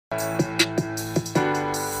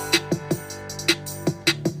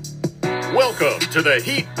to the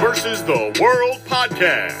Heat versus the World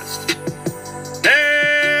podcast.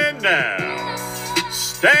 And now,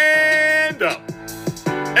 stand up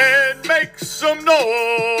and make some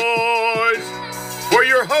noise for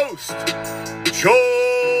your host,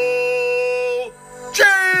 Joel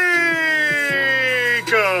Jacob.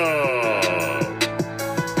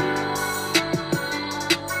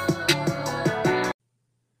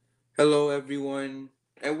 Hello, everyone,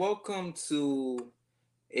 and welcome to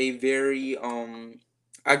a very,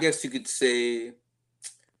 I guess you could say,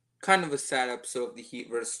 kind of a sad episode of the Heat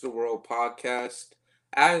vs. the World podcast.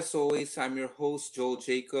 As always, I'm your host, Joel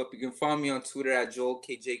Jacob. You can follow me on Twitter at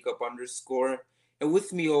JoelKJacob_. And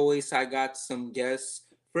with me always, I got some guests.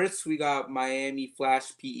 First, we got Miami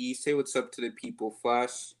Flash PE. Say what's up to the people,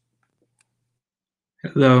 Flash.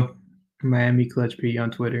 Hello, Miami Clutch PE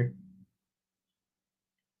on Twitter.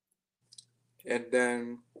 And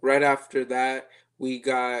then right after that, we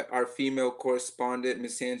got our female correspondent,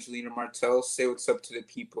 Miss Angelina Martel. Say what's up to the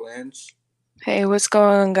people, Ange. Hey, what's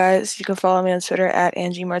going on, guys? You can follow me on Twitter at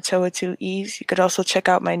Angie Martel with 2 E's. You could also check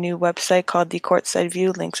out my new website called The Courtside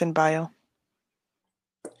View. Links in bio.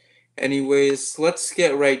 Anyways, let's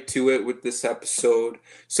get right to it with this episode.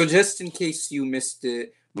 So just in case you missed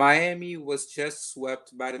it, Miami was just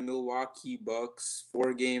swept by the Milwaukee Bucks,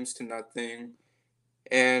 4-0.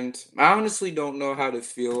 And I honestly don't know how to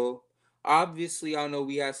feel. Obviously, I know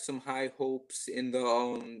we had some high hopes in the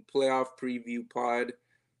playoff preview pod.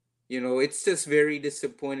 You know, it's just very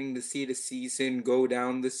disappointing to see the season go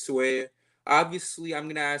down this way. Obviously, I'm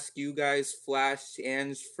going to ask you guys, Flash,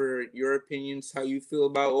 Ange, for your opinions, how you feel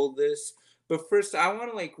about all this. But first, I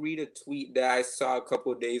want to, read a tweet that I saw a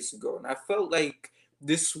couple of days ago. And I felt like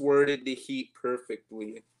this worded the Heat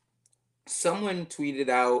perfectly. Someone tweeted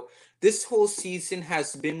out, "This whole season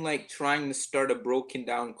has been like trying to start a broken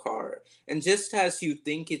down car. And just as you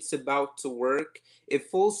think it's about to work,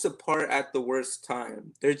 it falls apart at the worst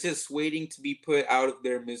time. They're just waiting to be put out of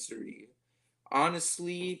their misery."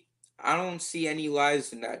 Honestly, I don't see any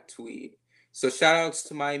lies in that tweet. So shout outs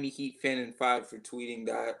to Miami Heat fan and 5 for tweeting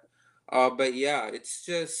that. But yeah,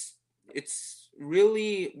 it's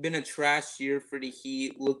really been a trash year for the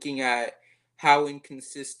Heat, looking at how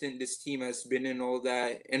inconsistent this team has been and all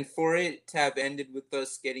that. And for it to have ended with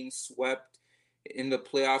us getting swept in the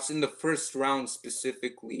playoffs, in the first round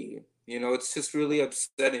specifically, it's just really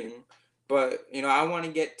upsetting. But, I want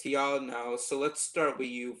to get to y'all now. So let's start with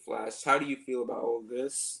you, Flash. How do you feel about all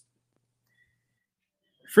this?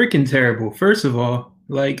 Freaking terrible. First of all,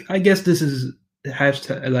 I guess this is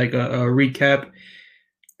hashtag a recap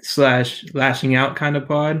 / lashing out kind of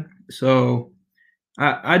pod. So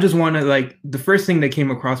I just want to the first thing that came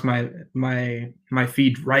across my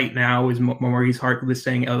feed right now is Maurice Harkless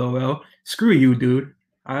saying LOL. Screw you, dude.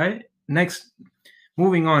 All right. Next,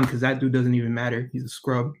 moving on, because that dude doesn't even matter. He's a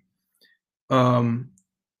scrub.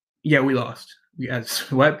 Yeah, we lost. We got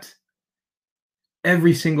swept.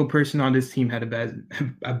 Every single person on this team had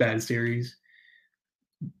a bad series.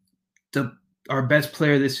 Our best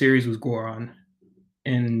player this series was Goran,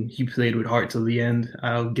 and he played with heart till the end.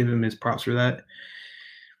 I'll give him his props for that.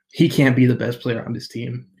 He can't be the best player on this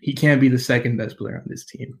team. He can't be the second best player on this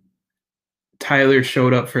team. Tyler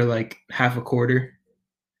showed up for half a quarter.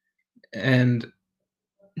 And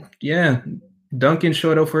yeah, Duncan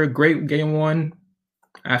showed up for a great game 1.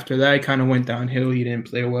 After that, it kind of went downhill. He didn't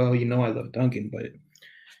play well. I love Duncan, but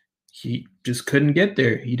he just couldn't get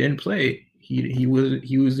there. He didn't play. He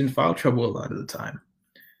was in foul trouble a lot of the time.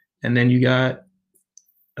 And then you got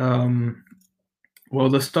the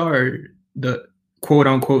quote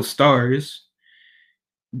unquote stars,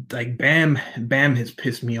 Bam has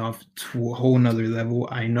pissed me off to a whole nother level.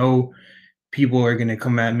 I know people are gonna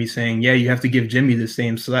come at me saying, yeah, you have to give Jimmy the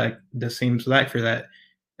same slack for that.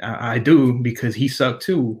 I do, because he sucked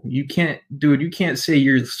too. You can't say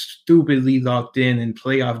you're stupidly locked in and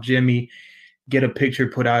play off Jimmy, get a picture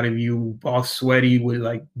put out of you all sweaty with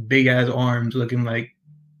big ass arms looking like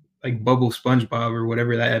Bubble SpongeBob or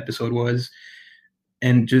whatever that episode was,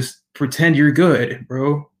 and just pretend you're good,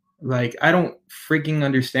 bro. I don't freaking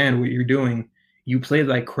understand what you're doing. You played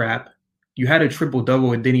like crap. You had a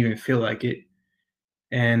triple-double. It didn't even feel like it.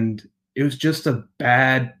 And it was just a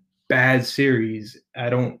bad series. I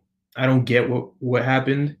don't get what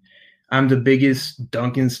happened. I'm the biggest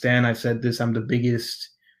Duncan stan. I've said this. I'm the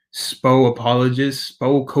biggest Spo apologist.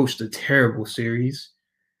 Spo coached a terrible series.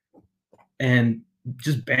 And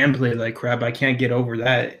just Bam played like crap. I can't get over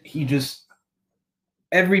that.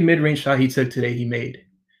 Every mid-range shot he took today, he made.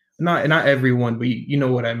 Not every one, but you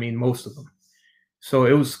know what I mean, most of them. So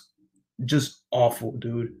it was just awful,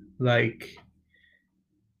 dude.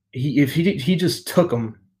 If he just took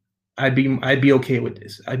them, I'd be okay with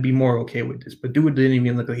this. I'd be more okay with this. But dude didn't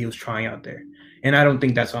even look like he was trying out there. And I don't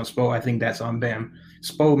think that's on Spo. I think that's on Bam.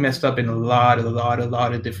 Spo messed up in a lot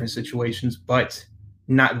of different situations, but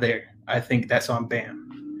not there. I think that's on Bam.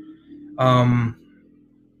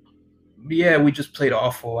 Yeah, we just played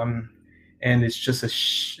awful. And it's just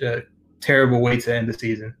a terrible way to end the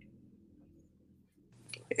season.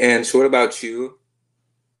 And so what about you?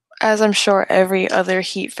 As I'm sure every other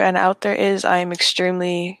Heat fan out there is, I am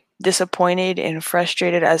extremely disappointed and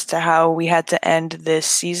frustrated as to how we had to end this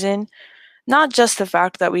season. Not just the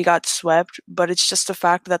fact that we got swept, but it's just the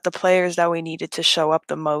fact that the players that we needed to show up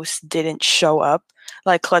the most didn't show up.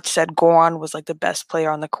 Like Clutch said, Goran was like the best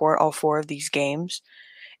player on the court all 4 of these games.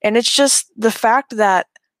 And it's just the fact that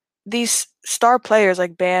these star players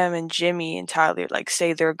like Bam and Jimmy and Tyler like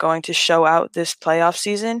say they're going to show out this playoff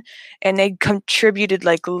season, and they contributed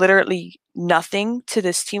like literally nothing to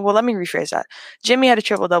this team. Well, let me rephrase that. Jimmy had a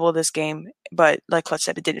triple double this game, but like Clutch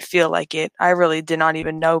said, it didn't feel like it. I really did not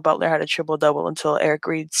even know Butler had a triple double until Eric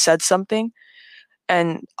Reed said something.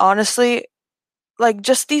 And honestly, like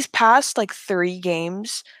just these past like 3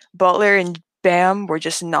 games, Butler and Bam were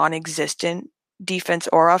just non-existent defense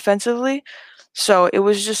or offensively. So it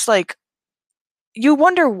was just like you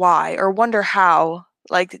wonder why or wonder how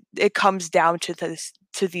like it comes down to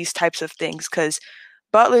these types of things, because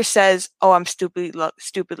Butler says, "Oh, I'm stupidly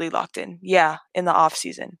locked in." Yeah, in the off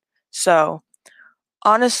season. So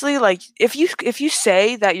honestly, like if you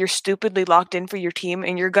say that you're stupidly locked in for your team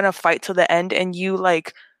and you're gonna fight till the end, and you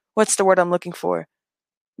like, what's the word I'm looking for?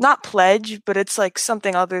 Not pledge, but it's like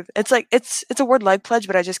something other. It's like it's a word like pledge,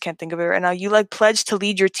 but I just can't think of it right now. You like pledge to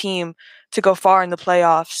lead your team to go far in the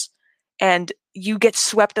playoffs, and you get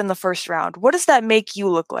swept in the first round. What does that make you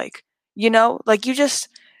look like? Like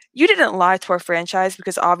you didn't lie to our franchise,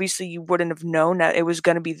 because obviously you wouldn't have known that it was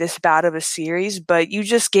going to be this bad of a series, but you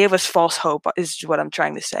just gave us false hope, is what I'm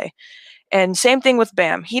trying to say. And same thing with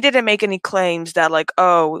Bam. He didn't make any claims that like,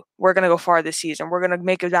 oh, we're going to go far this season. We're going to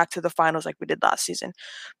make it back to the finals like we did last season.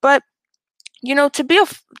 But,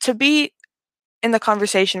 to be in the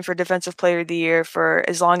conversation for defensive player of the year for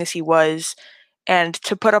as long as he was, and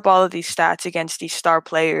to put up all of these stats against these star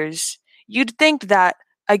players, you'd think that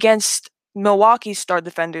against Milwaukee's star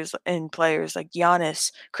defenders and players like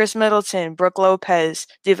Giannis, Chris Middleton, Brooke Lopez,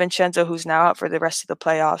 DiVincenzo, who's now out for the rest of the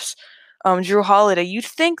playoffs, Drew Holiday, you'd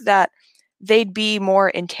think that they'd be more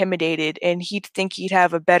intimidated, and he'd think he'd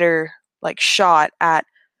have a better like shot at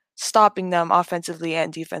stopping them offensively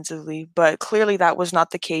and defensively. But clearly that was not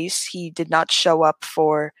the case. He did not show up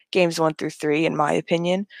for games 1 through 3, in my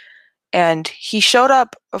opinion. And he showed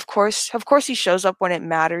up, of course he shows up when it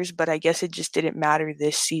matters, but I guess it just didn't matter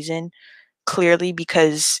this season, clearly,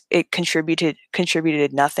 because it contributed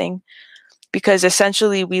nothing. Because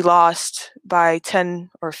essentially we lost by 10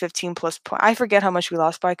 or 15 plus points. I forget how much we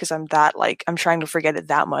lost by, because I'm trying to forget it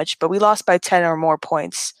that much, but we lost by 10 or more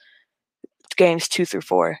points games 2 through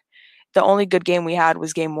 4. The only good game we had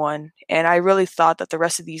was game 1, and I really thought that the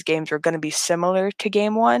rest of these games were going to be similar to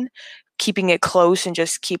game 1, keeping it close and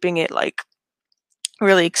just keeping it like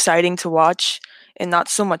really exciting to watch and not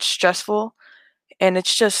so much stressful. And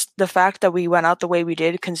it's just the fact that we went out the way we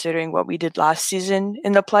did, considering what we did last season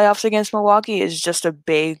in the playoffs against Milwaukee, is just a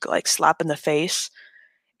big like slap in the face.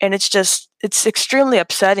 And it's extremely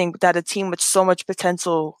upsetting that a team with so much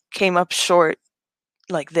potential came up short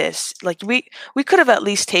like this. Like we could have at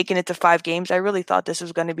least taken it to 5 games. I really thought this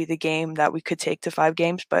was going to be the game that we could take to 5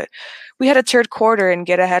 games, but we had a third quarter and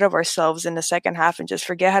get ahead of ourselves in the second half and just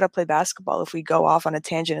forget how to play basketball if we go off on a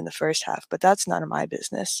tangent in the first half. But that's none of my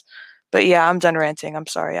business. But yeah, I'm done ranting. I'm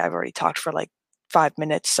sorry. I've already talked for like 5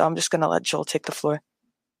 minutes, so I'm just going to let Joel take the floor.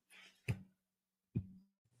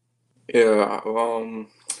 Yeah,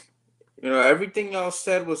 everything y'all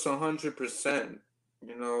said was 100%.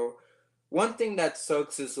 One thing that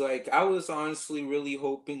sucks is like I was honestly really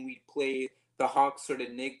hoping we'd play the Hawks or the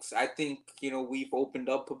Knicks. I think, we've opened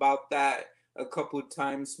up about that a couple of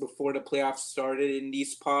times before the playoffs started in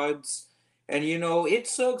these pods. And it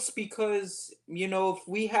sucks because, if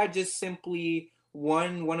we had just simply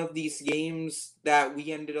won one of these games that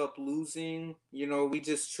we ended up losing, we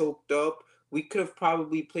just choked up, we could have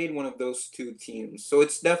probably played one of those 2 teams. So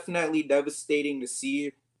it's definitely devastating to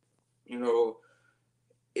see, and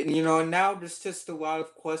now there's just a lot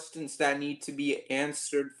of questions that need to be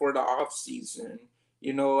answered for the off season.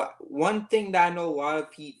 One thing that I know a lot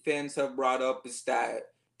of Heat fans have brought up is that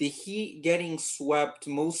the Heat getting swept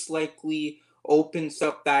most likely opens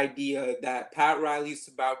up the idea that Pat Riley's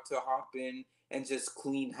about to hop in and just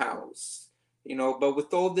clean house. But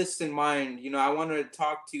with all this in mind, I wanted to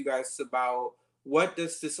talk to you guys about what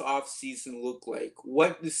does this offseason look like?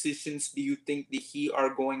 What decisions do you think the Heat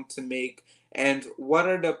are going to make? And what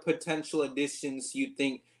are the potential additions you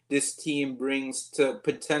think this team brings to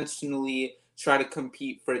potentially try to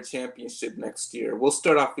compete for a championship next year? We'll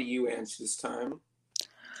start off with you, Ange, this time.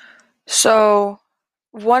 So,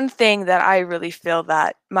 one thing that I really feel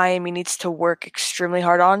that Miami needs to work extremely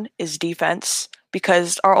hard on is defense,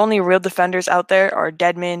 because our only real defenders out there are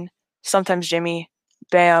Dedmon, sometimes Jimmy,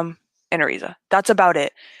 Bam, and Ariza. That's about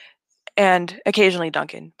it. And occasionally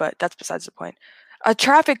Duncan, but that's besides the point. A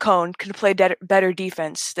traffic cone can play better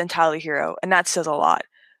defense than Tyler Hero, and that says a lot,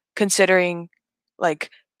 considering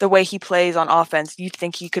like the way he plays on offense. You'd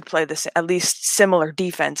think he could play this at least similar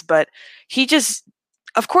defense, but he just,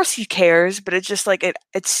 of course he cares, but it's just like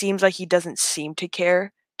it seems like he doesn't seem to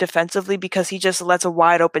care defensively, because he just lets a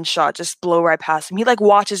wide open shot just blow right past him. He like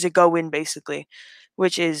watches it go in basically,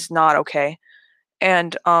 which is not okay.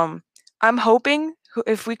 And I'm hoping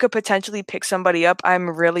if we could potentially pick somebody up, I'm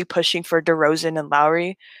really pushing for DeRozan and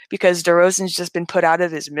Lowry, because DeRozan's just been put out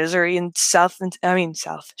of his misery in San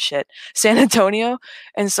Antonio.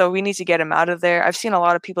 And so we need to get him out of there. I've seen a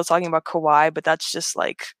lot of people talking about Kawhi, but that's just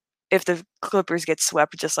like, if the Clippers get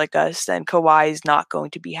swept just like us, then Kawhi is not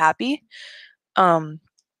going to be happy.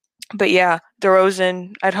 But yeah,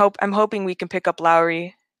 DeRozan, I'm hoping we can pick up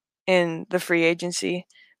Lowry in the free agency.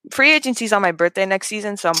 Free agency's on my birthday next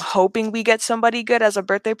season, so I'm hoping we get somebody good as a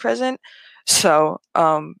birthday present. So,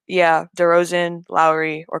 yeah, DeRozan,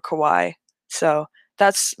 Lowry, or Kawhi. So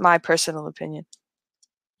that's my personal opinion.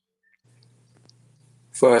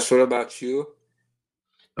 Flash, what about you?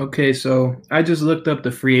 Okay, so I just looked up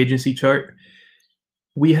the free agency chart.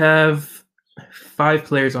 We have 5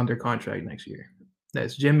 players under contract next year.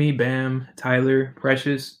 That's Jimmy, Bam, Tyler,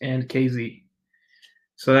 Precious, and KZ.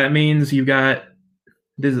 So that means you've got,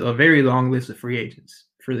 this is a very long list of free agents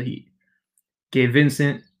for the Heat. Gabe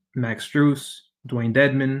Vincent, Max Strus, Dwayne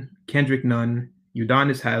Dedmon, Kendrick Nunn,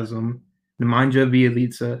 Udonis Haslem, Nemanja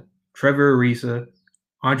Bjelica, Trevor Ariza,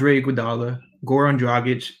 Andre Iguodala, Goran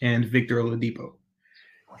Dragic, and Victor Oladipo.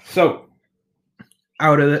 So,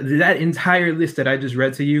 out of that entire list that I just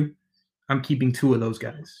read to you, I'm keeping 2 of those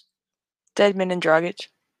guys. Dedmon and Dragic.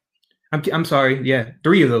 I'm sorry, yeah,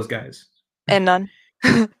 3 of those guys. And Nunn.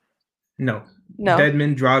 No. No.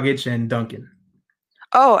 Dedmon, Dragic, and Duncan.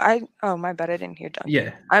 Oh, my bad. I didn't hear Duncan.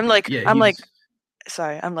 Yeah. I'm like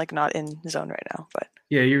sorry, I'm like not in the zone right now, but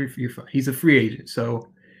yeah, you're fine. He's a free agent, so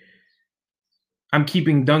I'm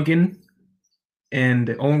keeping Duncan, and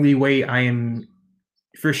the only way I am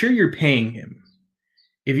for sure you're paying him.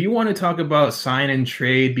 If you want to talk about sign and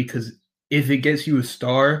trade, because if it gets you a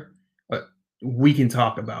star, we can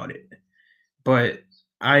talk about it. But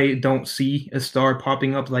I don't see a star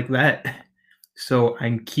popping up like that. So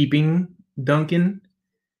I'm keeping Duncan.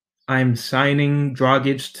 I'm signing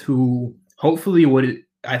Dragic to hopefully what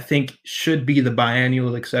I think should be the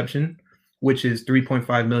biannual exception, which is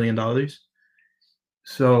 $3.5 million.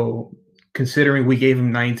 So considering we gave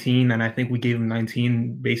him 19, and I think we gave him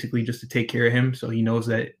 19 basically just to take care of him, so he knows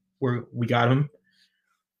that we got him.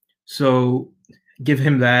 So give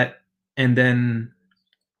him that, and then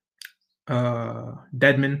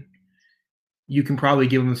Dedmon, you can probably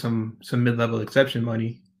give him some mid-level exception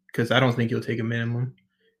money, because I don't think he'll take a minimum,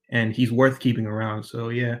 and he's worth keeping around. So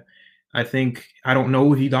yeah, I don't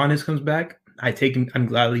know if Udonis comes back. I'm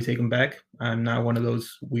gladly take him back. I'm not one of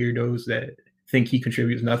those weirdos that think he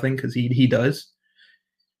contributes nothing, because he does.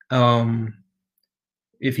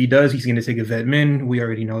 If he does, he's going to take a vet min. We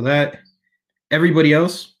already know that. Everybody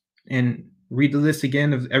else, and read the list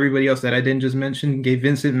again of everybody else that I didn't just mention: Gabe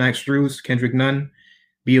Vincent, Max Strus, Kendrick Nunn,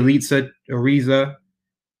 Bjelica, Ariza,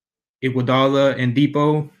 Iguodala, and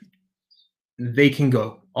Depot. They can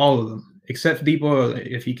go, all of them, except Depot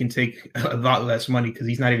if he can take a lot less money, because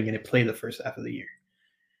he's not even going to play the first half of the year.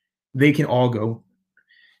 They can all go.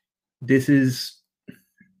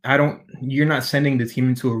 You're not sending the team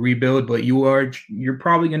into a rebuild, but you're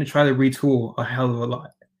probably going to try to retool a hell of a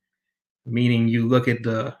lot. Meaning you look at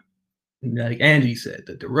like Angie said,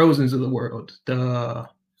 the DeRozans of the world, the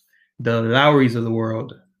Lowrys of the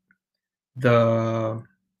world, the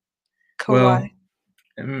Kawhi. Well,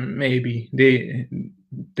 maybe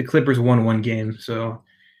the Clippers won 1 game, so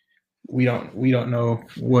we don't know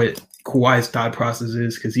what Kawhi's thought process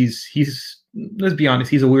is, because he's let's be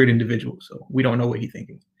honest, he's a weird individual, so we don't know what he's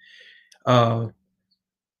thinking. But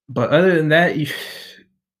other than that,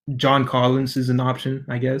 John Collins is an option,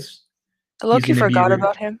 I guess. I low-key forgot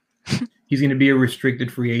about him. He's going to be a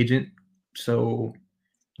restricted free agent, so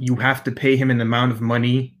you have to pay him an amount of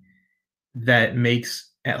money that makes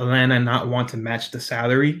Atlanta not want to match the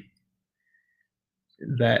salary.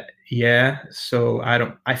 So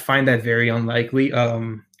I find that very unlikely.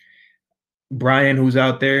 Brian, who's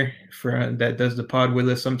out there for that does the pod with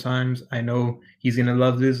us sometimes, I know he's gonna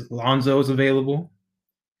love this. Lonzo's available.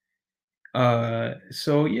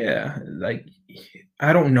 So yeah, like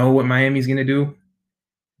I don't know what Miami's gonna do,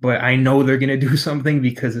 but I know they're gonna do something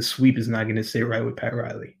because the sweep is not gonna sit right with Pat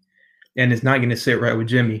Riley, and it's not gonna sit right with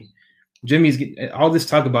Jimmy. Jimmy's all this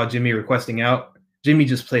talk about Jimmy requesting out. Jimmy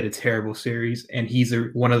just played a terrible series, and he's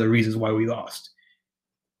one of the reasons why we lost.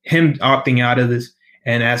 Him opting out of this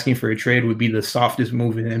and asking for a trade would be the softest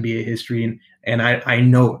move in NBA history, and I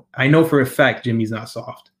know for a fact Jimmy's not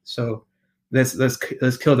soft. So let's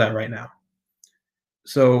kill that right now.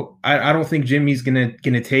 So I don't think Jimmy's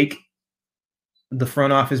gonna take the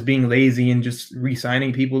front office being lazy and just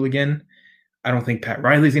re-signing people again. I don't think Pat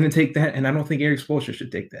Riley's gonna take that, and I don't think Eric Spoelstra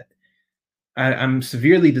should take that. I'm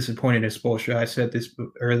severely disappointed in Spoelstra. I said this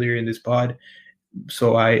earlier in this pod.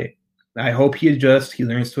 So I hope he adjusts. He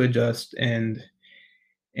learns to adjust, and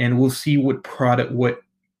we'll see what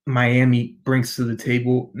Miami brings to the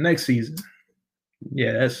table next season.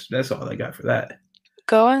 Yeah, that's all I got for that.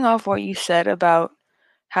 Going off what you said about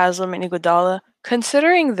Haslem and Iguodala,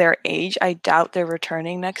 considering their age, I doubt they're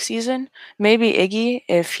returning next season. Maybe Iggy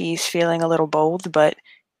if he's feeling a little bold, but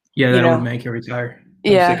yeah, that would make him retire.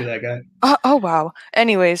 I'm sick of that guy. Oh wow.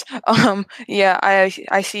 Anyways, yeah,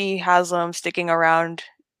 I see Haslem sticking around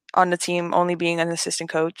on the team, only being an assistant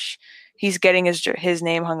coach. He's getting his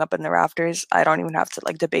name hung up in the rafters. I don't even have to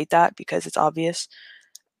debate that because it's obvious.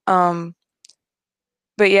 But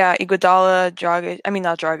yeah, Iguodala,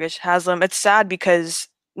 not Dragic, Haslem. It's sad because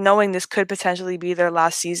knowing this could potentially be their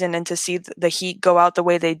last season, and to see the Heat go out the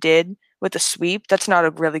way they did with the sweep, that's not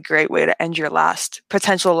a really great way to end your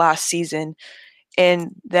potential last season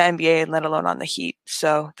in the NBA, let alone on the Heat.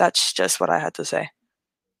 So that's just what I had to say.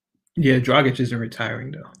 Yeah, Dragic isn't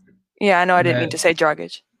retiring though. Yeah, I know. I didn't mean to say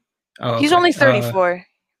Dragic. Oh, okay. He's only 34,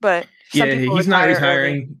 but he's not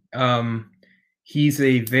retiring.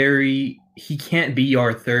 He can't be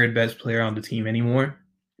our third best player on the team anymore.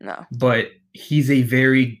 No, but he's a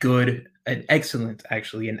very good, an excellent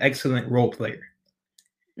role player.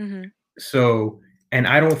 Mm-hmm. So, and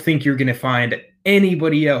I don't think you're going to find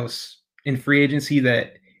anybody else in free agency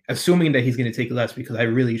that, assuming that he's going to take less, because I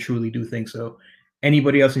really truly do think so,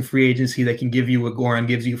 anybody else in free agency that can give you what Goran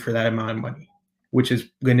gives you for that amount of money, which is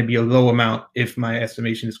going to be a low amount if my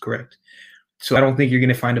estimation is correct. So I don't think you're going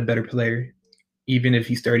to find a better player, even if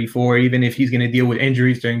he's 34, even if he's going to deal with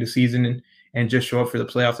injuries during the season and just show up for the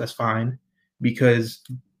playoffs. That's fine, because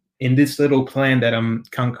in this little plan that I'm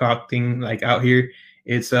concocting out here,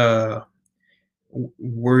 it's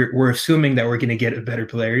we're assuming that we're going to get better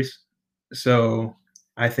players. So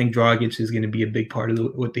I think Dragic is going to be a big part of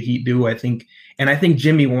what the Heat do. I think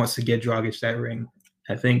Jimmy wants to get Dragic that ring.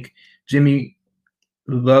 I think Jimmy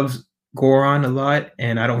loves Goran a lot,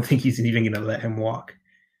 and I don't think he's even going to let him walk.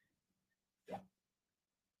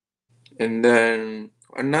 And then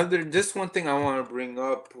just one thing I want to bring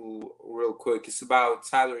up real quick is about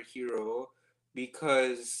Tyler Herro,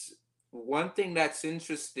 because one thing that's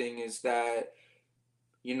interesting is that,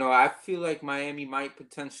 I feel like Miami might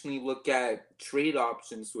potentially look at trade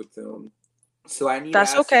options with him. So I need to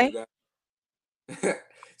ask you guys.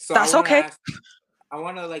 So that's okay. I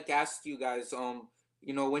want to ask you guys,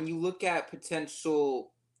 when you look at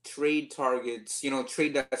potential trade targets,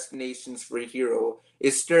 trade destinations for Herro,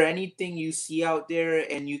 is there anything you see out there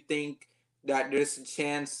and you think that there's a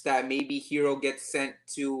chance that maybe Herro gets sent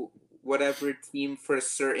to whatever team for a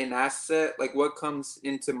certain asset? What comes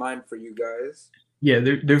into mind for you guys? Yeah,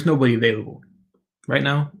 there's nobody available right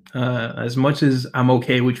now. As much as I'm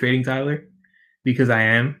okay with trading Tyler, because I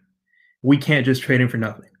am, we can't just trade him for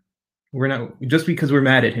nothing. We're not, just because we're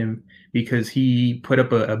mad at him because he put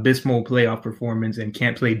up a abysmal playoff performance and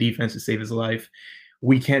can't play defense to save his life.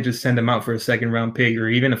 We can't just send him out for a second round pick or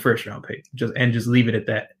even a first round pick just leave it at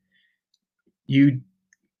that. You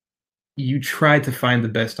try to find the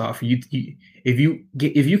best offer. If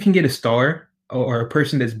you can get a star or a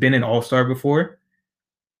person that's been an all-star before,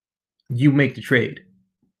 you make the trade.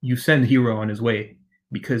 You send Herro on his way,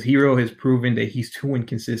 because Herro has proven that he's too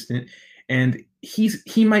inconsistent, and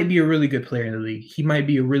he might be a really good player in the league. He might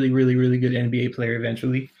be a really, really, really good NBA player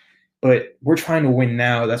eventually, but we're trying to win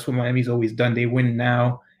now. That's what Miami's always done. They win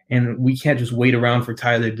now, and we can't just wait around for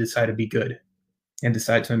Tyler to decide to be good and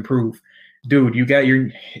decide to improve. Dude, you got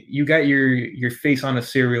your face on a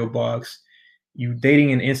cereal box. You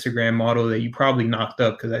dating an Instagram model that you probably knocked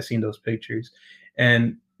up, because I've seen those pictures.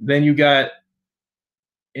 And then you got,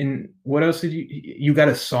 what else did you got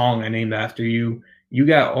a song I named after you. You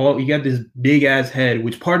got this big ass head,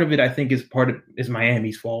 which part of it I think is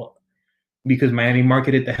Miami's fault because Miami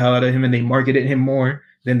marketed the hell out of him and they marketed him more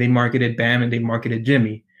than they marketed Bam and they marketed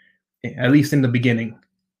Jimmy, at least in the beginning.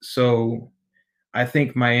 So I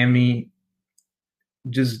think Miami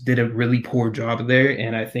just did a really poor job there,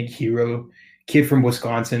 and I think Hero, kid from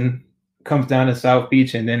Wisconsin, comes down to South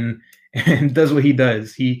Beach and then and does what he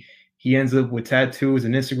does. He ends up with tattoos,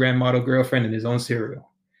 an Instagram model girlfriend, and his own cereal.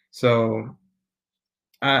 So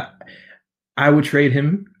I would trade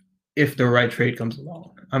him if the right trade comes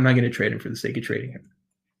along. I'm not going to trade him for the sake of trading him.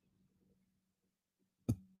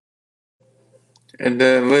 And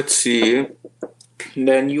then let's see. And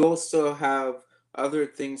then you also have other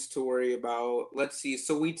things to worry about. Let's see.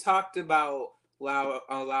 So we talked about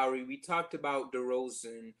Lowry. We talked about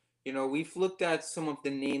DeRozan. You know, we've looked at some of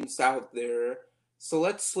the names out there. So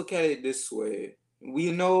let's look at it this way.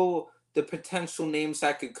 We know the potential names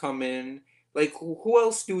that could come in. Like, who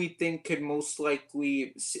else do we think could most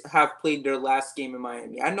likely have played their last game in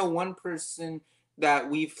Miami? I know one person that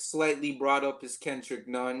we've slightly brought up is Kendrick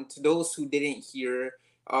Nunn. To those who didn't hear,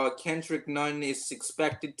 Kendrick Nunn is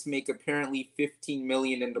expected to make apparently $15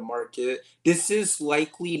 million in the market. This is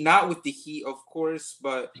likely not with the Heat, of course,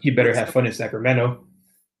 but he better have fun in Sacramento.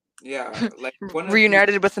 Yeah, like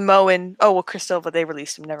reunited with Mo and Chris Silva, they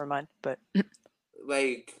released him. Never mind, but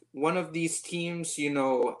like one of these teams, you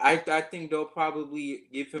know, I think they'll probably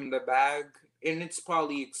give him the bag, and it's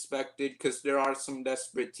probably expected because there are some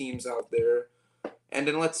desperate teams out there. And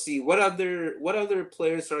then let's see what other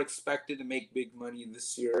players are expected to make big money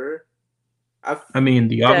this year. I mean,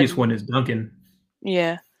 the obvious one is Duncan.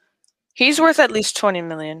 Yeah, he's worth at least $20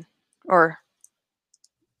 million. Or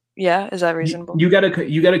yeah, is that reasonable? You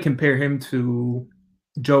gotta compare him to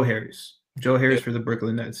Joe Harris. Joe Harris for the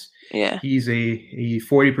Brooklyn Nets. Yeah, he's a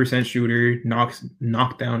 40% shooter,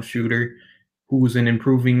 knockdown shooter, who's an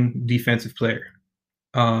improving defensive player.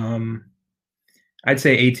 I'd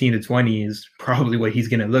say 18 to 20 is probably what he's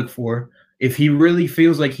gonna look for. If he really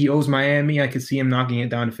feels like he owes Miami, I could see him knocking it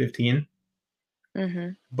down to 15. Mm-hmm.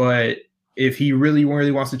 But if he really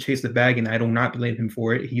wants to chase the bag, and I do not blame him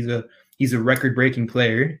for it, he's a record-breaking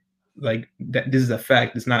player. Like that, this is a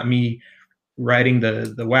fact. It's not me riding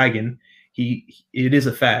the wagon. It is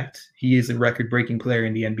a fact. He is a record-breaking player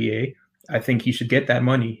in the NBA. I think he should get that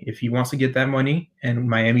money. If he wants to get that money and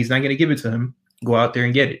Miami's not going to give it to him, go out there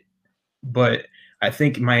and get it. But I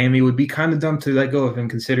think Miami would be kind of dumb to let go of him,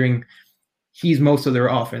 considering he's most of their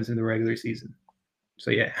offense in the regular season.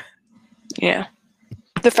 So, yeah. Yeah.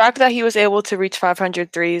 The fact that he was able to reach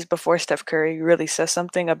 500 threes before Steph Curry really says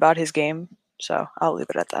something about his game. So I'll leave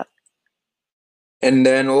it at that. And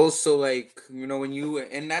then also, like, you know,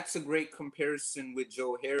 and that's a great comparison with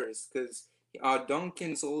Joe Harris, because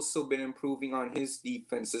Duncan's also been improving on his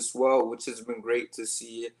defense as well, which has been great to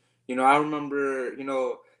see. You know, I remember, you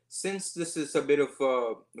know, since this is a bit of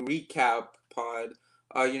a recap pod,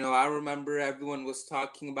 you know, I remember everyone was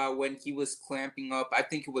talking about when he was clamping up. I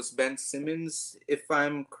think it was Ben Simmons, if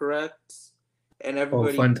I'm correct. And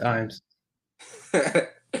everybody. Fun times.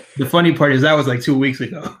 The funny part is that was like 2 weeks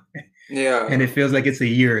ago. Yeah. And it feels like it's a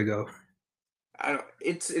year ago.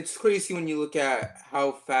 It's crazy when you look at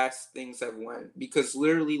how fast things have went, because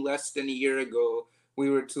literally less than a year ago, we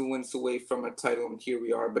were 2 wins away from a title, and here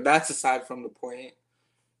we are. But that's aside from the point.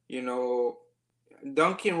 You know,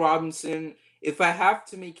 Duncan Robinson, if I have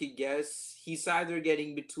to make a guess, he's either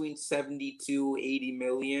getting between 70 to 80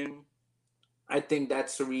 million. I think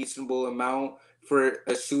that's a reasonable amount for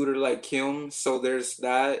a shooter like him. So there's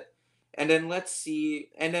that. And then let's see.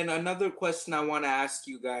 And then another question I want to ask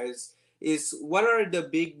you guys is, what are the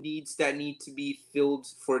big needs that need to be filled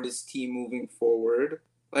for this team moving forward?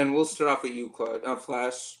 And we'll start off with you,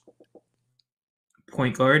 Flash.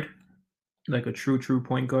 Point guard. Like a true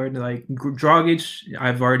point guard. Like Dragic,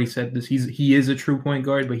 I've already said this. He is a true point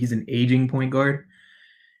guard, but he's an aging point guard.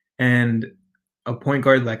 And a point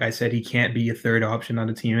guard, like I said, he can't be a third option on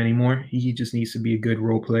the team anymore. He just needs to be a good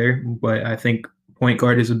role player. But I think point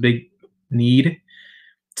guard is a big need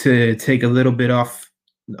to take a little bit off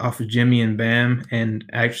of Jimmy and Bam. And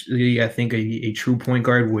actually, I think a true point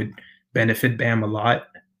guard would benefit Bam a lot.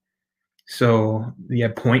 So, yeah,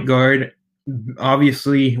 point guard.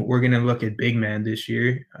 Obviously, we're going to look at big man this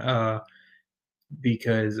year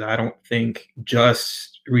because I don't think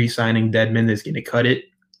just re-signing Dedmon is going to cut it.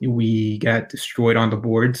 We got destroyed on the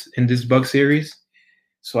boards in this Bucks series.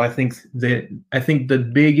 So I think the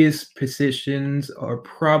biggest positions are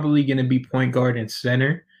probably going to be point guard and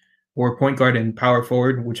center, or point guard and power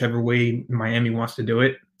forward, whichever way Miami wants to do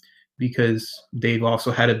it, because they've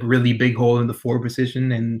also had a really big hole in the forward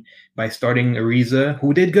position. And by starting Ariza,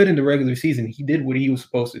 who did good in the regular season, he did what he was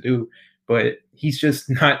supposed to do, but he's just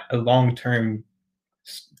not a long-term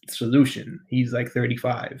solution. He's like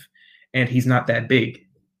 35, and he's not that big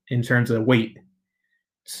in terms of weight.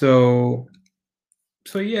 So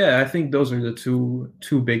yeah, I think those are the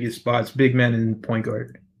two biggest spots: big man and point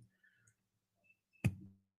guard.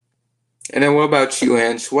 And then what about you,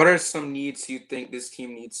 Ange? What are some needs you think this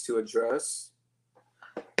team needs to address?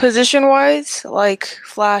 Position-wise, like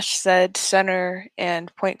Flash said, center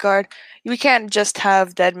and point guard, we can't just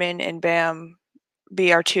have Dedmon and Bam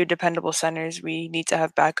be our two dependable centers. We need to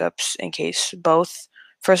have backups in case both,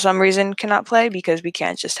 for some reason, cannot play, because we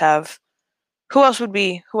can't just have... Who else would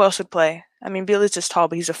play? I mean, Bjelica is tall,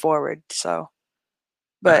 but he's a forward, so...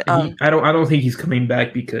 But I don't think he's coming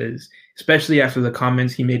back, because especially after the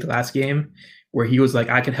comments he made last game, where he was like,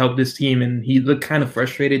 "I can help this team," and he looked kind of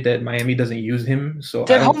frustrated that Miami doesn't use him. So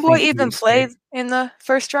did Homeboy even play in the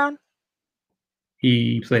first round?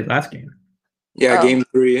 He played last game. Yeah, Game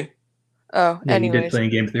 3. Oh, yeah, anyways. He did play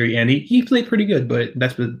in Game 3, and he played pretty good, but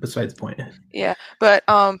that's besides the point. Yeah, but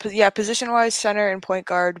position-wise, center and point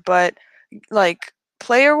guard, but like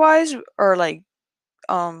player-wise, or like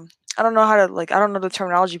I don't know the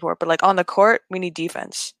terminology for it, but like on the court, we need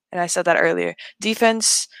defense. And I said that earlier.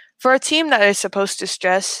 Defense, for a team that is supposed to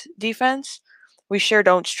stress defense, we sure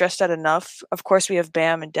don't stress that enough. Of course, we have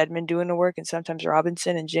Bam and Dedmon doing the work, and sometimes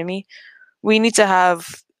Robinson and Jimmy. We need to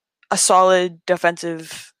have a solid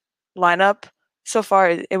defensive lineup. So far,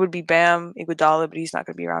 it would be Bam, Iguodala, but he's not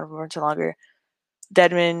going to be around for much longer.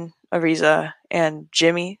 Dedmon, Ariza, and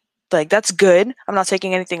Jimmy. Like, that's good. I'm not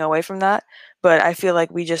taking anything away from that. But I feel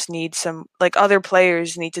like we just need some, like, other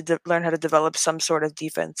players need to learn how to develop some sort of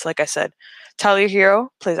defense. Like I said, Tyler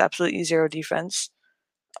Hero plays absolutely zero defense.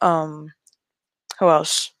 Who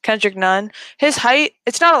else? Kendrick Nunn. His height,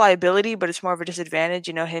 it's not a liability, but it's more of a disadvantage,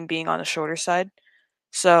 him being on the shorter side.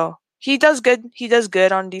 So he does good. He does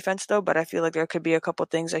good on defense, though, but I feel like there could be a couple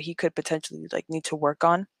things that he could potentially, need to work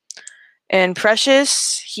on. And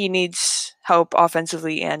Precious, he needs help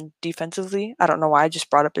offensively and defensively. I don't know why I just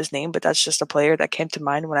brought up his name, but that's just a player that came to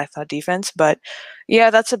mind when I thought defense. But yeah,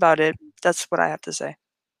 that's about it. That's what I have to say.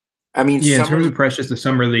 I mean, in terms of Precious, the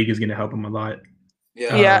summer league is going to help him a lot.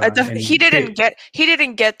 Yeah, he didn't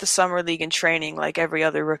get the summer league in training like every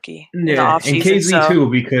other rookie. In the offseason, and KZ too,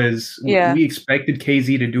 because we expected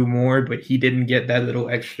KZ to do more, but he didn't get that little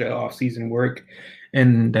extra offseason work.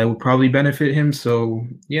 And that will probably benefit him. So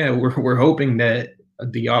yeah, we're hoping that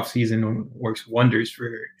the offseason works wonders for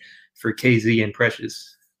KZ and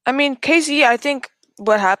Precious. I mean, KZ, I think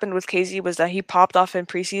what happened with KZ was that he popped off in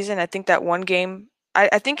preseason. I think that one game, I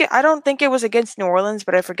don't think it was against New Orleans,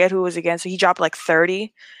 but I forget who it was against. So he dropped like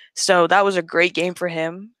 30. So that was a great game for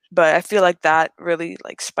him. But I feel like that really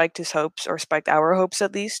spiked his hopes, or spiked our hopes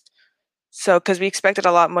at least. So because we expected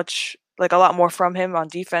a lot more from him on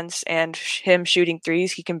defense, and him shooting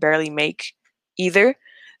threes, he can barely make either.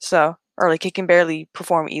 So, or he can barely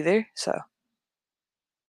perform either. So,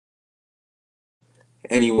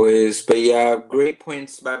 anyways, but yeah, great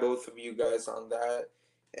points by both of you guys on that.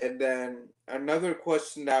 And then another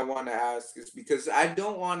question that I want to ask is, because I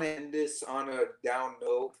don't want to end this on a down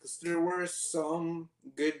note, because there were some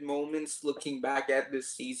good moments looking back at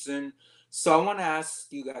this season. So I want to ask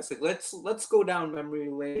you guys, let's go down memory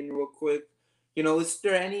lane real quick. Is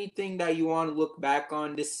there anything that you want to look back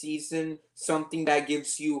on this season? Something that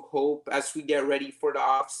gives you hope as we get ready for the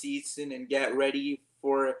off season and get ready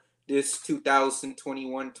for this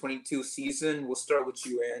 2021-22 season? We'll start with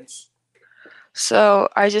you, Ange. So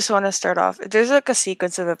I just want to start off. There's a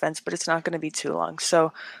sequence of events, but it's not going to be too long.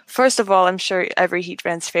 So first of all, I'm sure every Heat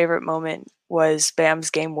fan's favorite moment was Bam's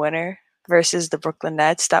game winner versus the Brooklyn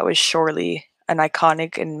Nets. That was surely an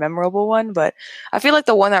iconic and memorable one, but I feel like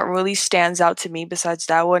the one that really stands out to me besides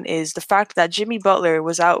that one is the fact that Jimmy Butler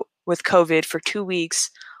was out with COVID for 2 weeks,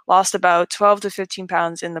 lost about 12 to 15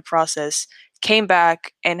 pounds in the process, came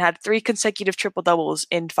back and had 3 consecutive triple-doubles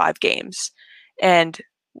in 5 games, and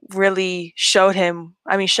really showed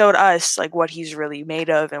us what he's really made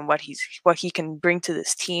of, and what he can bring to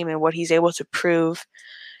this team, and what he's able to prove.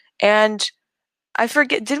 And I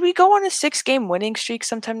forget, did we go on a 6-game winning streak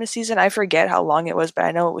sometime this season? I forget how long it was, but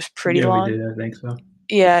I know it was pretty long. Yeah, we did. I think so.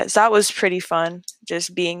 Yeah, so that was pretty fun,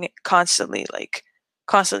 just being constantly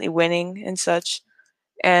winning and such.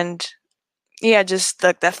 And yeah, just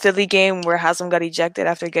that Philly game where Haslam got ejected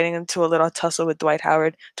after getting into a little tussle with Dwight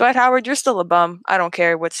Howard. Dwight Howard, you're still a bum. I don't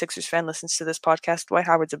care what Sixers fan listens to this podcast. Dwight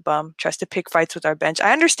Howard's a bum. Tries to pick fights with our bench.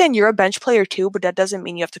 I understand you're a bench player too, but that doesn't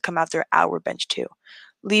mean you have to come after our bench too.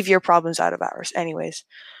 Leave your problems out of ours. Anyways.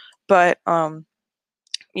 But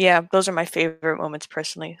yeah, those are my favorite moments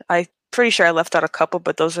personally. I'm pretty sure I left out a couple,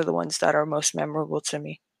 but those are the ones that are most memorable to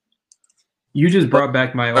me. You just brought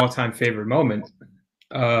back my all-time favorite moment.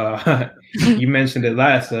 You mentioned it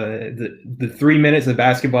last. The 3 minutes of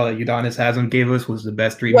basketball that Udonis Haslem gave us was the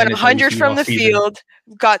best 3 Went minutes 100 from the season. field,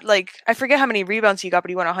 got I forget how many rebounds he got, but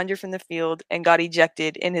he went 100 from the field and got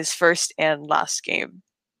ejected in his first and last game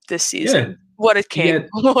this season. Yeah. What a king.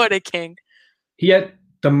 What a king. He had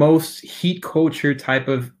the most Heat culture type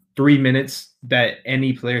of 3 minutes that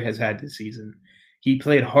any player has had this season. He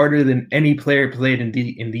played harder than any player played in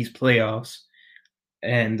these playoffs.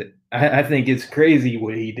 And I think it's crazy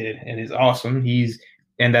what he did, and it's awesome.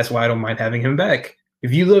 And that's why I don't mind having him back.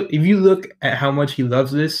 If you look at how much he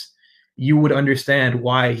loves this, you would understand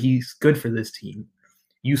why he's good for this team.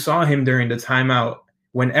 You saw him during the timeout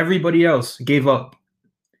when everybody else gave up.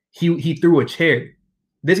 He threw a chair.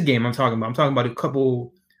 This game I'm talking about a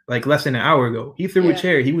couple, like less than an hour ago. He threw a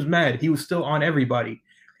chair. He was mad. He was still on everybody,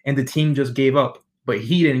 and the team just gave up. But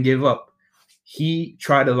he didn't give up. He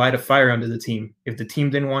tried to light a fire under the team. If the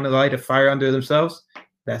team didn't want to light a fire under themselves,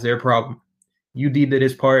 that's their problem. UD did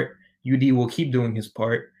his part. UD will keep doing his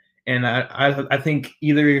part. And I think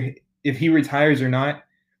either if he retires or not,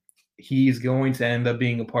 he's going to end up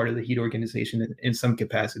being a part of the Heat organization in some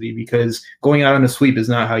capacity, because going out on a sweep is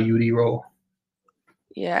not how UD roll.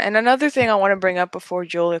 Yeah, and another thing I want to bring up before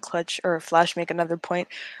Joel or Clutch or Flash make another point.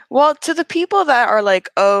 Well, to the people that are like,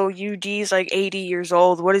 oh, UD's like 80 years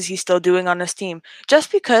old, what is he still doing on this team?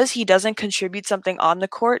 Just because he doesn't contribute something on the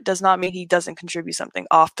court does not mean he doesn't contribute something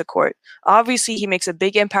off the court. Obviously, he makes a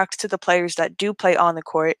big impact to the players that do play on the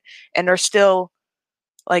court and are still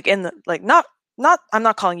like in the not I'm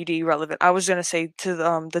not calling UD irrelevant. I was gonna say to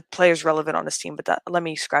the players relevant on this team, but let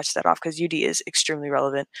me scratch that off because UD is extremely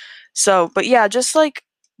relevant. So, but yeah, just like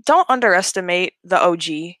don't underestimate the OG.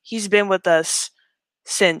 He's been with us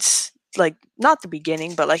since like not the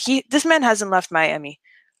beginning, but like this man hasn't left Miami,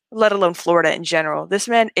 let alone Florida in general. This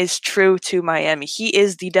man is true to Miami. He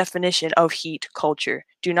is the definition of Heat culture.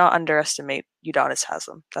 Do not underestimate Udonis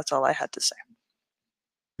Haslem. That's all I had to say.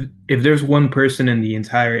 If there's one person in the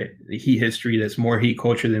entire Heat history that's more Heat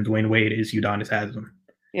culture than Dwayne Wade, is Udonis Haslem.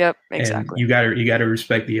 Yep, exactly. And you gotta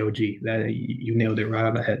respect the OG. That you nailed it right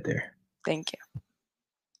on the head there. Thank you.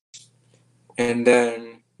 And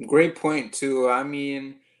then great point too. I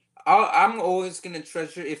mean, I'm always gonna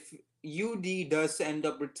treasure if UD does end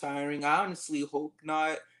up retiring. I honestly hope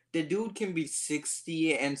not. The dude can be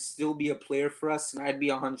 60 and still be a player for us, and I'd be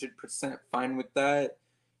 100% fine with that.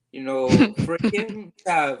 You know, for him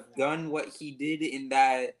to have done what he did in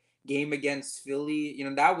that game against Philly, you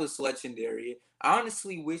know, that was legendary. I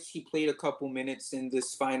honestly wish he played a couple minutes in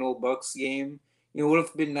this final Bucks game. You know, it would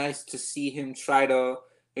have been nice to see him try to,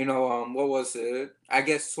 you know, what was it? I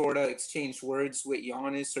guess sort of exchange words with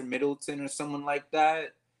Giannis or Middleton or someone like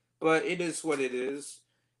that. But it is what it is.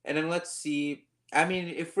 And then let's see. I mean,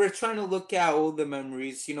 if we're trying to look at all the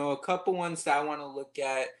memories, you know, a couple ones that I want to look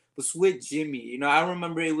at was with Jimmy. You know, I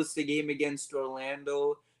remember it was the game against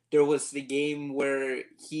Orlando. There was the game where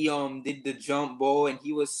he did the jump ball and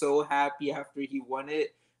he was so happy after he won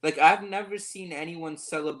it. Like, I've never seen anyone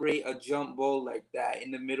celebrate a jump ball like that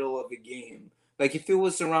in the middle of a game. Like, if it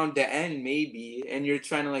was around the end, maybe, and you're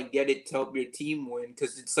trying to, like, get it to help your team win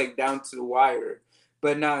because it's, like, down to the wire.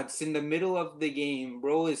 But no, it's in the middle of the game.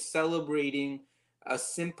 Bro is celebrating a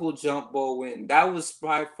simple jump ball win. That was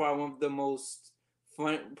by far one of the most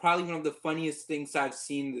probably one of the funniest things I've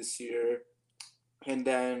seen this year. And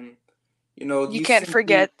then, you know, you can't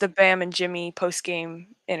forget the Bam and Jimmy post-game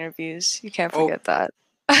interviews. You can't forget that.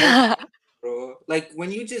 Bro, like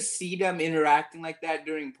when you just see them interacting like that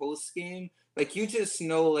during post-game, like you just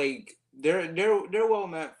know like they're well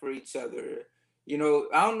meant for each other. You know,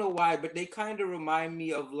 I don't know why, but they kind of remind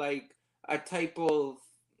me of like a type of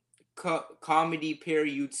comedy pair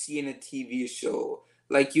you'd see in a TV show.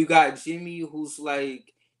 Like you got Jimmy, who's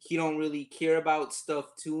like he don't really care about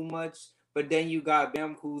stuff too much, but then you got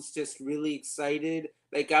Bam, who's just really excited.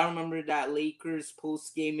 Like I remember that Lakers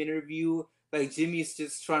post game interview. Like Jimmy's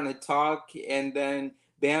just trying to talk, and then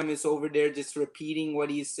Bam is over there just repeating what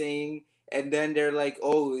he's saying. And then they're like,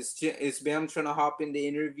 "Oh, is Bam trying to hop in the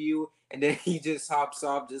interview?" And then he just hops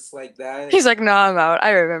off just like that. He's like, "No, I'm out." I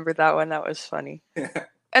remember that one. That was funny.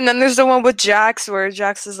 And then there's the one with Jax where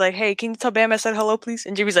Jax is like, "Hey, can you tell Bam I said hello, please?"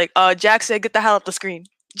 And Jimmy's like, Jax said, get the hell up the screen.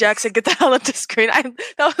 Jax said, get the hell up the screen.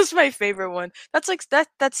 That was my favorite one. That's like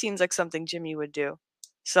that seems like something Jimmy would do.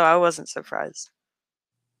 So I wasn't surprised.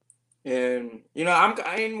 And you know,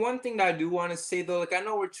 and one thing that I do want to say though, like I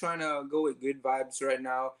know we're trying to go with good vibes right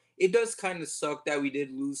now. it does kind of suck that we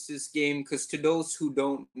did lose this game because to those who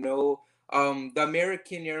don't know, the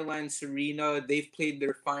American Airlines Arena, they've played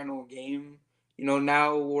their final game.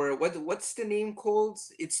 Now what's the name called?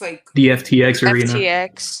 It's like The FTX Arena.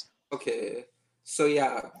 FTX. okay. So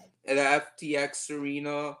yeah, at the FTX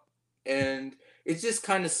Arena, and it just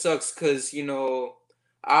kind of sucks because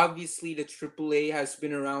obviously the AAA has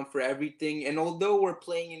been around for everything, and although we're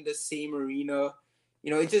playing in the same arena,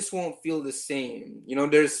 it just won't feel the same.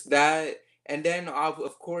 There's that, and then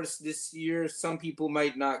of course this year some people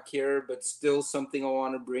might not care, but still something I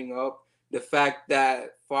want to bring up: the fact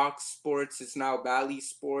that Fox Sports is now Bally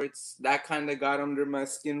Sports. That kind of got under my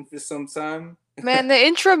skin for some time. Man, the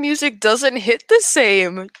intro music doesn't hit the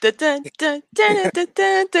same. Bro,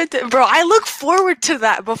 I look forward to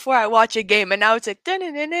that before I watch a game, and now it's like,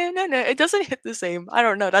 it doesn't hit the same. I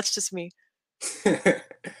don't know. That's just me.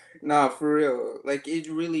 Nah, for real. Like, it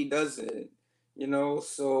really doesn't.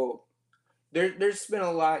 So there's been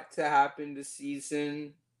a lot to happen this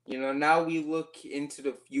season. Now we look into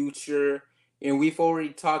the future, and we've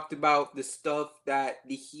already talked about the stuff that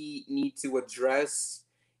the Heat need to address.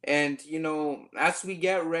 And as we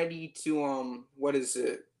get ready to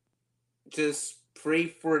just pray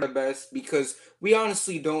for the best because we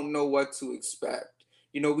honestly don't know what to expect.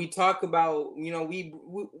 We talk about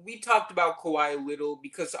we talked about Kawhi a little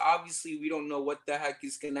because obviously we don't know what the heck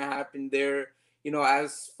is gonna happen there.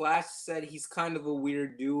 As Flash said, he's kind of a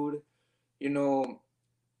weird dude.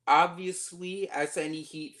 Obviously, as any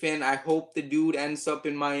Heat fan, I hope the dude ends up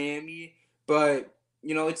in Miami, but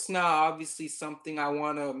it's not obviously something I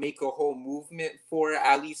want to make a whole movement for,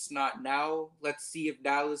 at least not now. Let's see if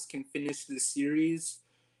Dallas can finish the series.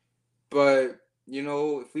 But,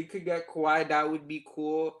 if we could get Kawhi, that would be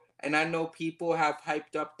cool. And I know people have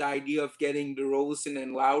hyped up the idea of getting DeRozan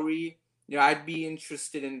and Lowry. I'd be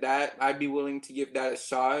interested in that. I'd be willing to give that a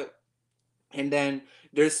shot. And then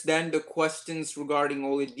there's the questions regarding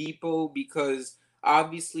Oladipo because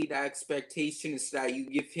obviously the expectation is that you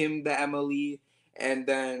give him the MLE and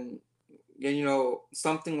then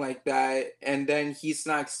something like that, and then he's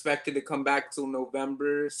not expected to come back till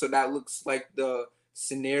November, so that looks like the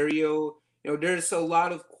scenario. There's a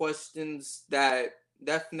lot of questions that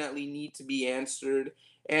definitely need to be answered,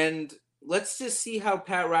 and let's just see how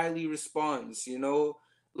Pat Riley responds.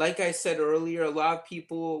 Like I said earlier, a lot of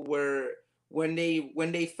people were when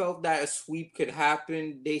they felt that a sweep could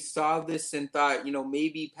happen, they saw this and thought,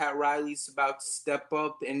 maybe Pat Riley's about to step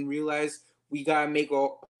up and realize we got to make a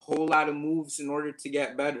whole lot of moves in order to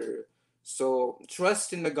get better. So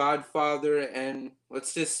trust in the Godfather and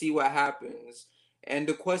let's just see what happens. And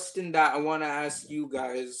the question that I want to ask you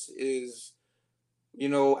guys is,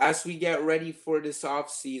 as we get ready for this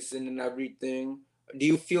offseason and everything, do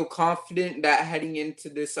you feel confident that heading into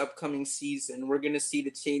this upcoming season, we're going to see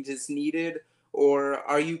the changes needed? Or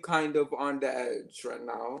are you kind of on the edge right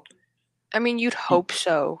now? I mean, you'd hope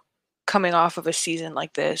so, coming off of a season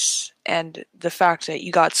like this and the fact that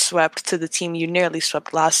you got swept to the team you nearly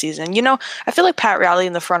swept last season. I feel like Pat Riley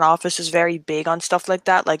in the front office is very big on stuff like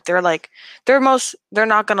that. They're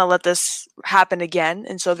not going to let this happen again,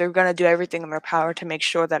 and so they're going to do everything in their power to make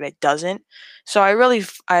sure that it doesn't. So I really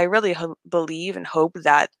believe and hope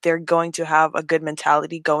that they're going to have a good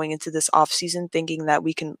mentality going into this offseason, thinking that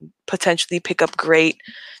we can potentially pick up great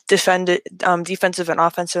defensive and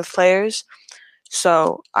offensive players.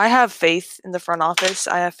 So I have faith in the front office.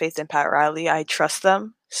 I have faith in Pat Riley. I trust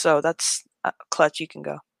them. So that's Clutch. You can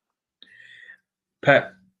go.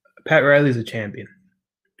 Pat Riley's a champion.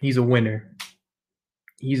 He's a winner.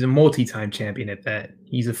 He's a multi-time champion at that.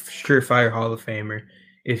 He's a surefire Hall of Famer.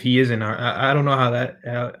 If he isn't, I don't know how that.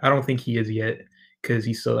 I don't think he is yet because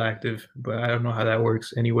he's still active. But I don't know how that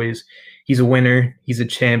works. Anyways, he's a winner. He's a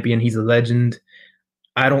champion. He's a legend.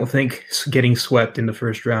 I don't think getting swept in the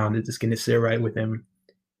first round is just going to sit right with him.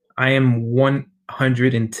 I am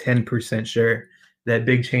 110% sure that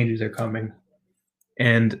big changes are coming.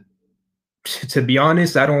 And to be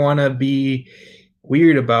honest, I don't want to be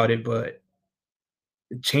weird about it, but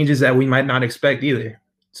changes that we might not expect either.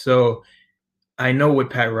 So I know what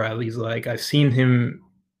Pat Riley's like. I've seen him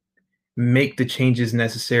make the changes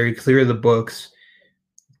necessary, clear the books,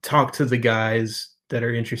 talk to the guys that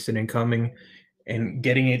are interested in coming and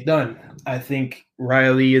getting it done. I think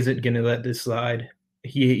Riley isn't going to let this slide.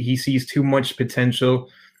 He sees too much potential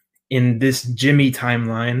in this Jimmy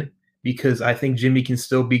timeline because I think Jimmy can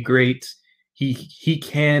still be great. He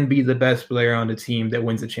can be the best player on the team that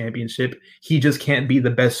wins a championship. He just can't be the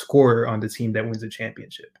best scorer on the team that wins a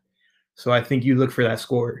championship. So I think you look for that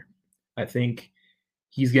scorer. I think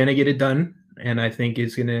he's going to get it done, and I think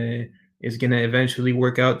it's going to is going to eventually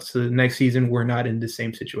work out. So the next season, we're not in the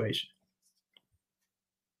same situation.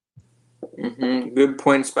 Good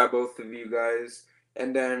points by both of you guys.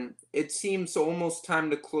 And then it seems almost time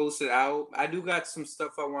to close it out. I do got some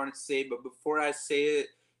stuff I want to say, but before I say it,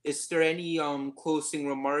 is there any closing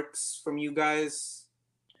remarks from you guys?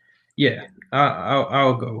 Yeah,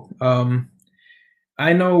 I'll go.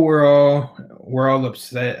 I know we're all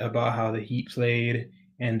upset about how the Heat played,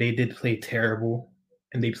 and they did play terrible,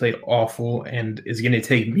 and they played awful, and it's gonna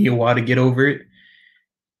take me a while to get over it.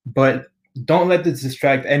 But don't let this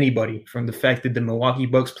distract anybody from the fact that the Milwaukee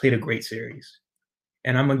Bucks played a great series,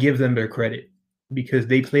 and I'm gonna give them their credit because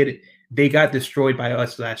they played it. They got destroyed by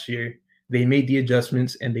us last year. They made the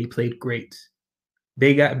adjustments and they played great.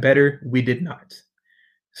 They got better. We did not.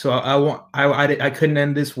 So I couldn't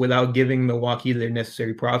end this without giving Milwaukee their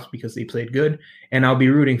necessary props because they played good, and I'll be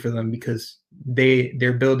rooting for them because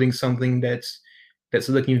they're building something that's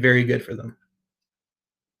looking very good for them.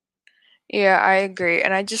 Yeah, I agree.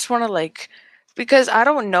 And I just want to because I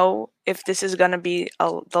don't know if this is going to be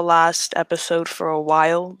the last episode for a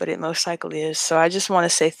while, but it most likely is. So I just want to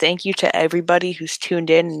say thank you to everybody who's tuned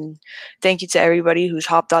in, and thank you to everybody who's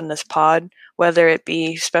hopped on this pod, whether it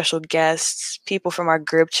be special guests, people from our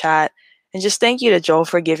group chat, and just thank you to Joel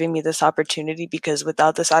for giving me this opportunity, because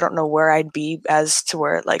without this, I don't know where I'd be as to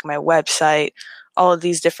where my website, all of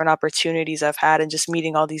these different opportunities I've had, and just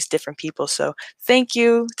meeting all these different people. So thank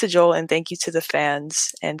you to Joel, and thank you to the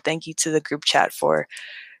fans, and thank you to the group chat for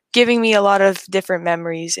giving me a lot of different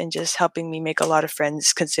memories and just helping me make a lot of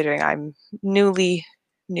friends, considering I'm new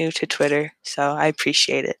to Twitter. So I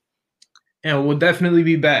appreciate it. And we'll definitely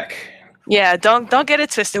be back. Yeah, don't get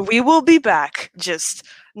it twisted. We will be back, just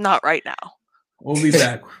not right now. We'll be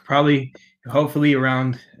back probably, hopefully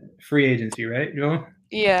around free agency, right, Joel?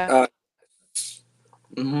 Yeah.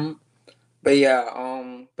 But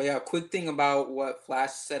yeah, quick thing about what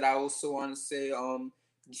Flash said, I also want to say,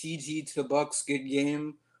 GG to the Bucks, good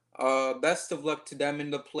game. Best of luck to them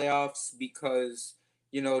in the playoffs because,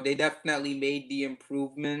 they definitely made the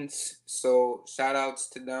improvements. So shout outs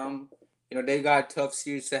to them. They got a tough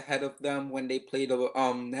series ahead of them when they play the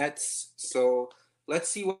Nets. So let's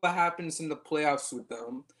see what happens in the playoffs with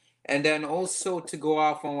them. And then also to go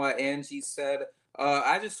off on what Angie said,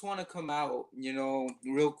 I just want to come out,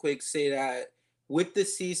 real quick, say that with the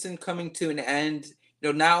season coming to an end,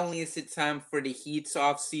 not only is it time for the Heat's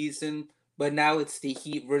off season, but now it's the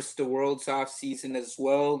Heat versus the World's off season as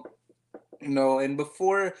well. And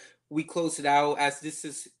before we close it out, as this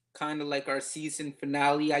is kind of like our season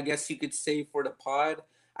finale, I guess you could say, for the pod,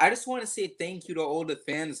 I just want to say thank you to all the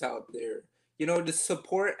fans out there. The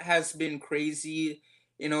support has been crazy.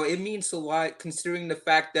 It means a lot considering the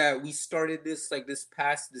fact that we started this this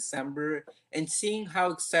past December, and seeing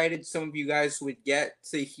how excited some of you guys would get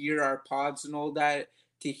to hear our pods and all that,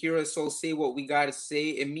 to hear us all say what we got to say,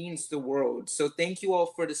 it means the world. So thank you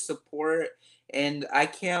all for the support. And I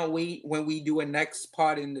can't wait when we do a next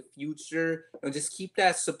pod in the future. Just keep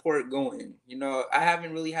that support going. I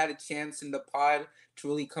haven't really had a chance in the pod to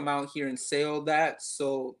really come out here and say all that.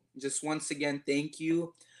 So just once again, thank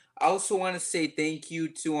you. I also want to say thank you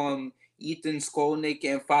to Ethan Skolnick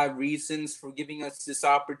and 5 Reasons for giving us this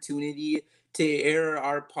opportunity to air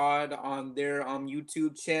our pod on their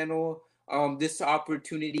YouTube channel. This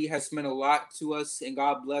opportunity has meant a lot to us, and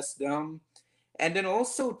God bless them. And then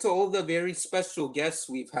also to all the very special guests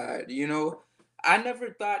we've had. I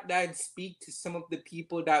never thought that I'd speak to some of the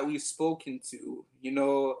people that we've spoken to.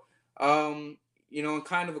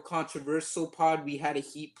 Kind of a controversial pod. We had a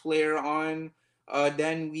Heat player on.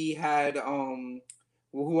 Then we had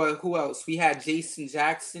who else? We had Jason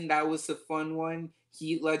Jackson. That was a fun one.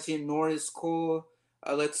 Heat legend Norris Cole.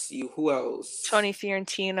 Let's see who else. Tony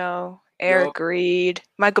Fiorentino, Eric Reed,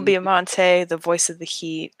 Michael Biamonte, the voice of the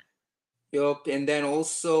Heat. Yup, and then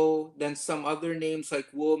also some other names like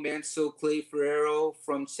Will Mansell, Clay Ferrero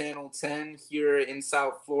from Channel 10 here in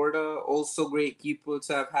South Florida. Also great people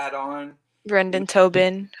to have had on. Brendan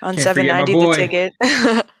Tobin on 790 The Ticket.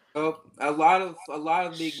 A lot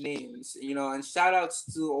of big names, and shout outs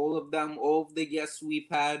to all of them, all of the guests we've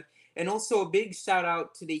had, and also a big shout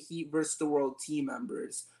out to the Heat vs. the World team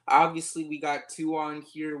members. Obviously, we got 2 on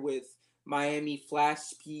here with Miami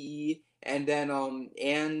Flash PE, and then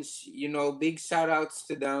Ange, big shout outs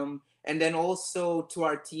to them, and then also to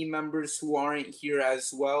our team members who aren't here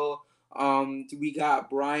as well. We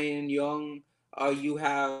got Brian Young. You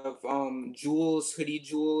have Jules, Hoodie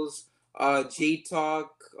Jules. J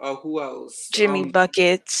Talk, who else? Jimmy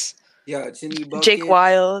Buckets. Yeah, Jimmy Buckets. Jake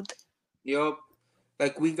Wild. Yup.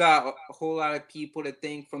 Like, we got a whole lot of people to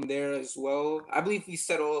thank from there as well. I believe we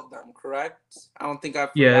said all of them, correct? I don't think I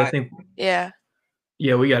forgot. Yeah, I think. Yeah.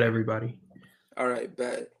 Yeah, we got everybody. All right,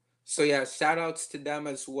 bet. So yeah, shout outs to them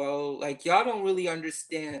as well. Like, y'all don't really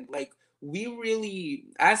understand. Like, we really,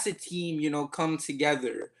 as a team, come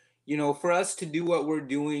together. For us to do what we're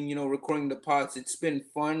doing, recording the pods, it's been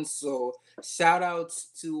fun. So shout outs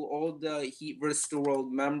to all the Heat vs. the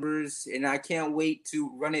World members. And I can't wait to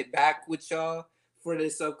run it back with y'all for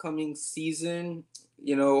this upcoming season.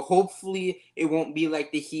 Hopefully it won't be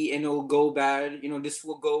like the Heat and it'll go bad. This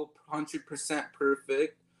will go 100%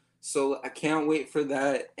 perfect. So I can't wait for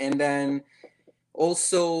that. And then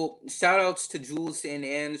also shout outs to Jules and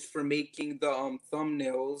Ange for making the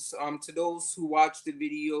thumbnails. To those who watch the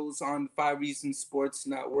videos on 5 Reasons Sports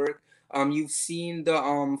Network, you've seen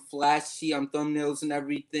the flashy thumbnails and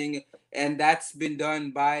everything, and that's been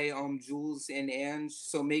done by Jules and Ange.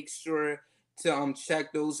 So make sure to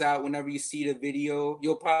check those out whenever you see the video.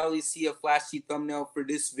 You'll probably see a flashy thumbnail for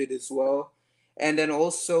this vid as well. And then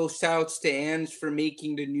also shouts to Ange for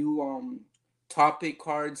making the new topic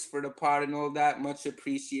cards for the pod and all that. Much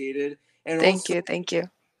appreciated. And Thank you.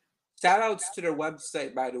 Shout outs to their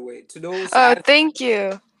website, by the way. To those thank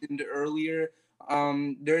you. Earlier,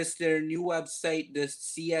 there's their new website, the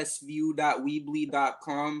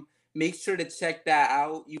csview.weebly.com. Make sure to check that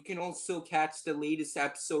out. You can also catch the latest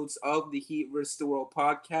episodes of the Heat vs. the World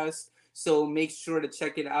podcast. So make sure to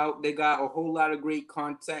check it out. They got a whole lot of great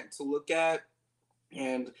content to look at.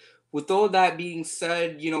 And with all that being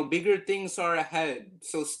said, bigger things are ahead.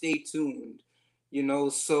 So stay tuned.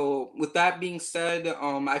 So with that being said,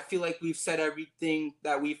 I feel like we've said everything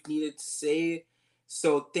that we've needed to say.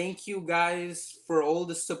 So thank you guys for all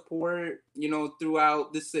the support,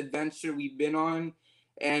 throughout this adventure we've been on.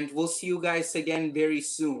 And we'll see you guys again very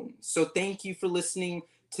soon. So thank you for listening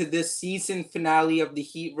to this season finale of the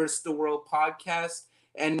Heat vs. the World podcast.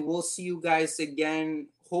 And we'll see you guys again,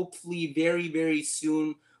 hopefully very, very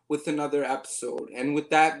soon with another episode. And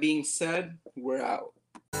with that being said, we're out.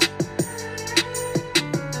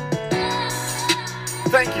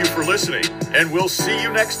 Thank you for listening, and we'll see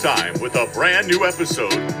you next time with a brand new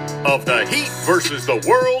episode of the Heat vs. the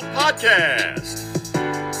World podcast.